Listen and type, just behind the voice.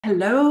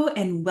Hello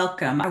and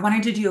welcome. I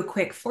wanted to do a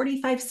quick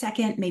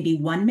 45-second, maybe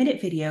 1 minute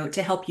video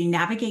to help you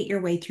navigate your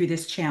way through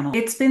this channel.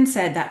 It's been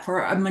said that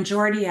for a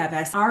majority of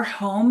us, our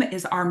home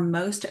is our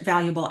most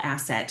valuable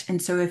asset.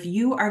 And so if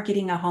you are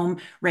getting a home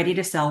ready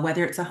to sell,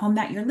 whether it's a home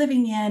that you're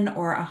living in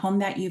or a home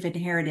that you've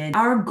inherited,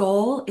 our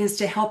goal is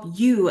to help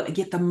you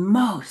get the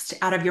most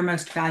out of your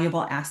most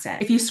valuable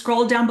asset. If you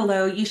scroll down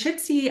below, you should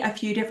see a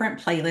few different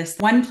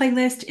playlists. One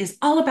playlist is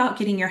all about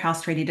getting your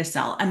house ready to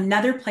sell.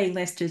 Another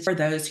playlist is for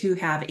those who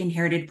have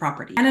inherited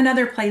property. And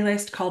another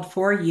playlist called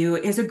For You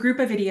is a group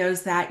of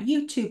videos that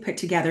YouTube put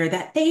together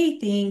that they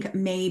think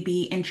may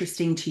be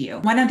interesting to you.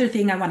 One other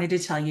thing I wanted to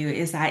tell you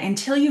is that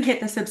until you hit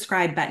the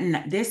subscribe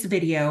button, this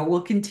video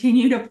will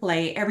continue to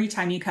play every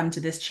time you come to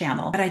this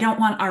channel. But I don't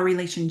want our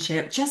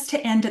relationship just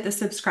to end at the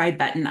subscribe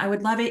button. I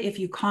would love it if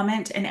you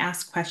comment and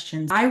ask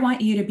questions. I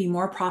want you to be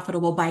more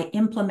profitable by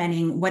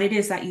implementing what it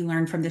is that you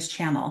learn from this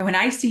channel. When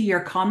I see your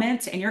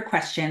comments and your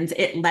questions,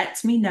 it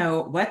lets me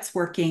know what's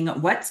working,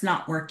 what's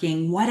not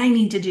working, what I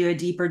need to do a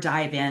deeper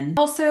dive in.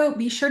 Also,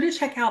 be sure to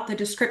check out the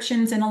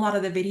descriptions in a lot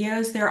of the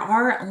videos. There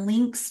are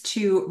links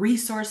to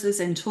resources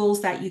and tools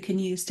that you can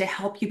use to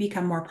help you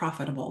become more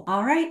profitable.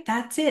 All right,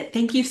 that's it.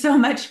 Thank you so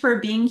much for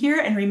being here,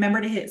 and remember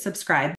to hit subscribe.